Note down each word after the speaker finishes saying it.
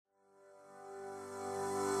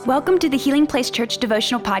Welcome to the Healing Place Church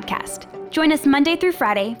Devotional Podcast. Join us Monday through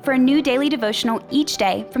Friday for a new daily devotional each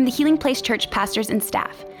day from the Healing Place Church pastors and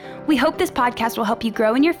staff. We hope this podcast will help you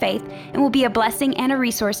grow in your faith and will be a blessing and a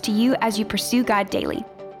resource to you as you pursue God daily.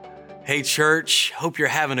 Hey church, hope you're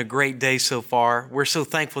having a great day so far. We're so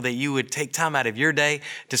thankful that you would take time out of your day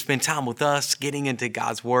to spend time with us, getting into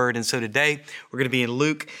God's Word. And so today we're going to be in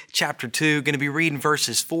Luke chapter 2, going to be reading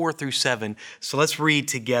verses 4 through 7. So let's read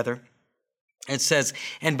together. It says,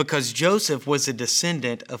 "And because Joseph was a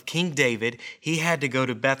descendant of King David, he had to go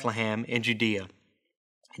to Bethlehem in Judea,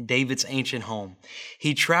 David's ancient home.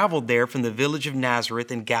 He traveled there from the village of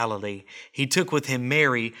Nazareth in Galilee. He took with him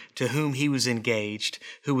Mary, to whom he was engaged,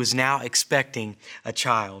 who was now expecting a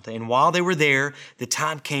child. And while they were there, the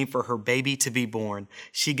time came for her baby to be born.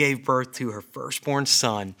 She gave birth to her firstborn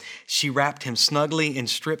son. She wrapped him snugly in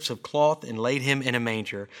strips of cloth and laid him in a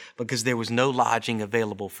manger because there was no lodging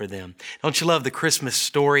available for them." Don't you love the Christmas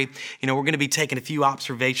story? We're going to be taking a few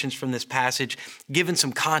observations from this passage, giving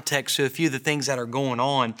some context to a few of the things that are going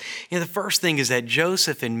on. The first thing is that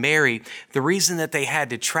Joseph and Mary, the reason that they had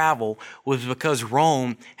to travel was because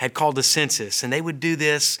Rome had called a census, and they would do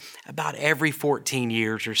this about every 14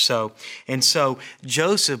 years or so. And so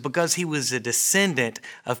Joseph, because he was a descendant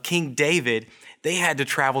of King David, they had to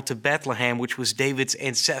travel to Bethlehem, which was David's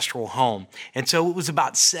ancestral home. And so it was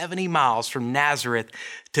about 70 miles from Nazareth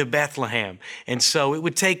to Bethlehem. And so it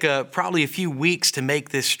would take probably a few weeks to make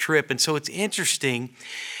this trip. And so it's interesting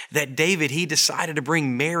that David, he decided to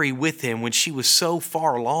bring Mary with him when she was so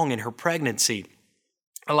far along in her pregnancy.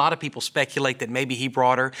 A lot of people speculate that maybe he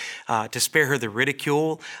brought her to spare her the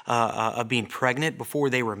ridicule of being pregnant before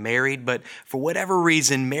they were married. But for whatever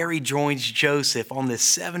reason, Mary joins Joseph on this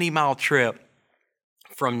 70-mile trip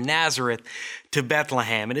from Nazareth to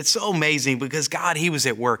Bethlehem. And it's so amazing because God, he was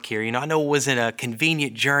at work here. I know it wasn't a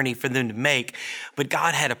convenient journey for them to make, but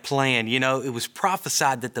God had a plan. It was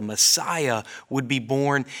prophesied that the Messiah would be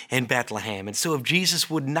born in Bethlehem. And so if Jesus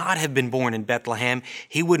would not have been born in Bethlehem,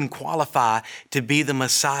 he wouldn't qualify to be the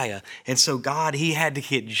Messiah. And so God, he had to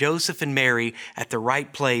hit Joseph and Mary at the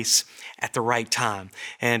right place at the right time.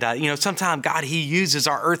 And, sometimes God, he uses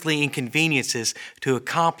our earthly inconveniences to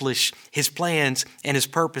accomplish his plans and his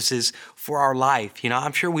purposes for our life.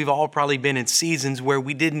 I'm sure we've all probably been in seasons where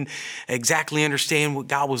we didn't exactly understand what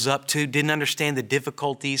God was up to, didn't understand the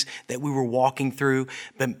difficulties that we were walking through,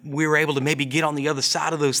 but we were able to maybe get on the other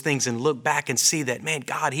side of those things and look back and see that, man,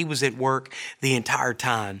 God, he was at work the entire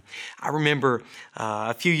time. I remember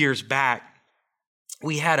a few years back,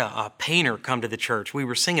 we had a painter come to the church. We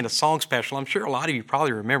were singing a song special. I'm sure a lot of you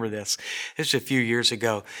probably remember this. This was a few years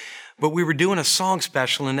ago. But we were doing a song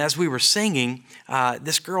special, and as we were singing,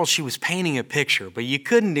 this girl, she was painting a picture, but you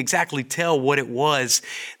couldn't exactly tell what it was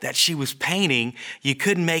that she was painting. You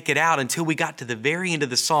couldn't make it out until we got to the very end of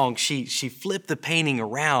the song. She flipped the painting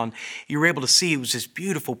around. You were able to see it was this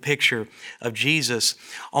beautiful picture of Jesus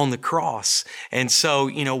on the cross. And so,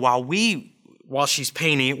 while she's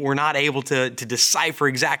painting it, we're not able to decipher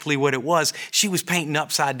exactly what it was. She was painting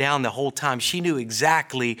upside down the whole time. She knew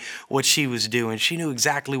exactly what she was doing. She knew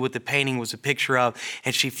exactly what the painting was a picture of,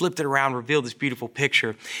 and she flipped it around, revealed this beautiful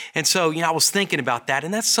picture. And so, I was thinking about that,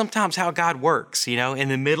 and that's sometimes how God works. In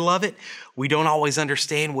the middle of it, we don't always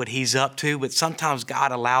understand what he's up to, but sometimes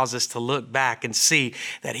God allows us to look back and see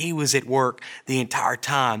that he was at work the entire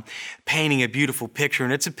time, painting a beautiful picture,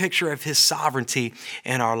 and it's a picture of his sovereignty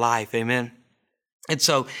in our life. Amen. And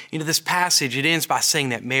so, this passage, it ends by saying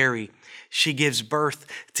that Mary, she gives birth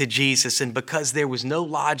to Jesus. And because there was no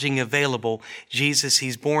lodging available, Jesus,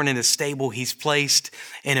 he's born in a stable. He's placed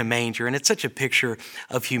in a manger. And it's such a picture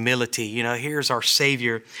of humility. Here's our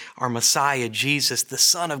Savior, our Messiah, Jesus, the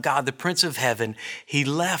Son of God, the Prince of Heaven. He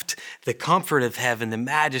left the comfort of heaven, the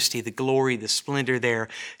majesty, the glory, the splendor there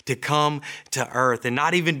to come to earth and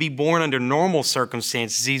not even be born under normal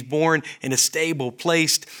circumstances. He's born in a stable,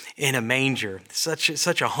 placed in a manger.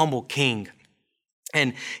 Such a humble king.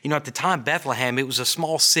 And, at the time, Bethlehem, it was a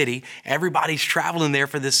small city. Everybody's traveling there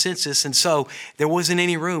for the census. And so there wasn't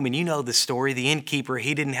any room. And you know the story. The innkeeper,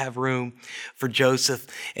 he didn't have room for Joseph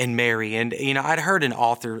and Mary. And, I'd heard an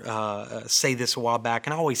author say this a while back,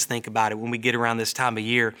 and I always think about it when we get around this time of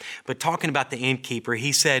year. But talking about the innkeeper,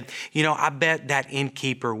 he said, I bet that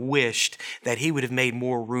innkeeper wished that he would have made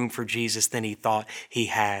more room for Jesus than he thought he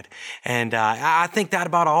had. And I think that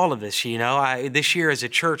about all of us, This year as a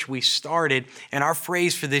church, we started, and our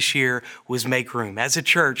phrase for this year was make room. As a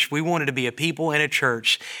church, we wanted to be a people and a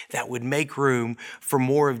church that would make room for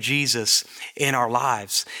more of Jesus in our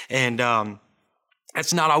lives. And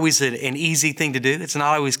That's not always an easy thing to do. It's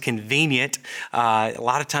not always convenient. A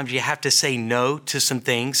lot of times you have to say no to some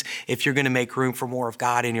things if you're going to make room for more of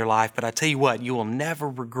God in your life. But I tell you what, you will never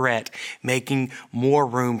regret making more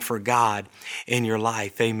room for God in your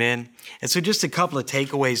life. Amen. And so just a couple of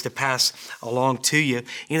takeaways to pass along to you.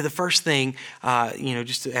 The first thing,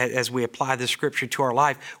 just as we apply this scripture to our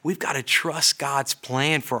life, we've got to trust God's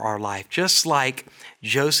plan for our life. Just like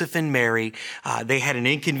Joseph and Mary, they had an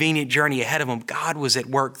inconvenient journey ahead of them. God was at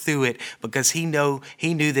work through it because he knew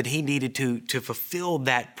that he needed to fulfill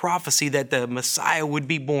that prophecy that the Messiah would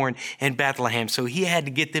be born in Bethlehem. So he had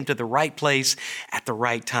to get them to the right place at the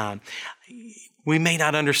right time. We may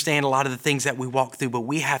not understand a lot of the things that we walk through, but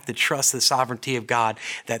we have to trust the sovereignty of God,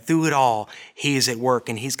 that through it all, he is at work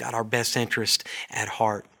and he's got our best interest at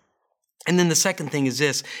heart. And then the second thing is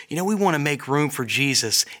this, we want to make room for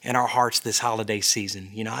Jesus in our hearts this holiday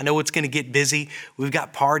season. I know it's going to get busy. We've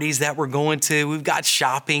got parties that we're going to. We've got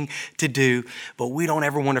shopping to do, but we don't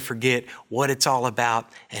ever want to forget what it's all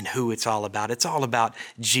about and who it's all about. It's all about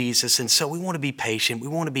Jesus. And so we want to be patient. We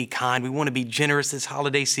want to be kind. We want to be generous this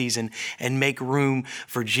holiday season and make room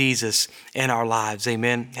for Jesus in our lives.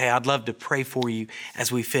 Amen. Hey, I'd love to pray for you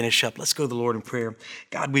as we finish up. Let's go to the Lord in prayer.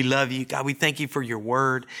 God, we love you. God, we thank you for your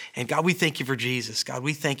word. And God, we thank you for Jesus. God,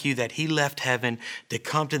 we thank you that he left heaven to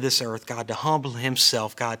come to this earth, God, to humble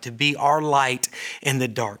himself, God, to be our light in the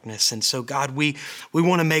darkness. And so, God, we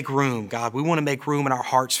want to make room, God. We want to make room in our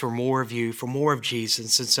hearts for more of you, for more of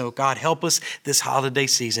Jesus. And so, God, help us this holiday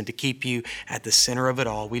season to keep you at the center of it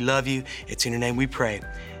all. We love you. It's in your name we pray.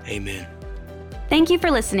 Amen. Thank you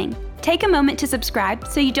for listening. Take a moment to subscribe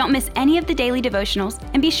so you don't miss any of the daily devotionals,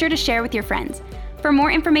 and be sure to share with your friends. For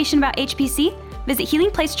more information about HPC, visit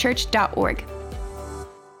healingplacechurch.org.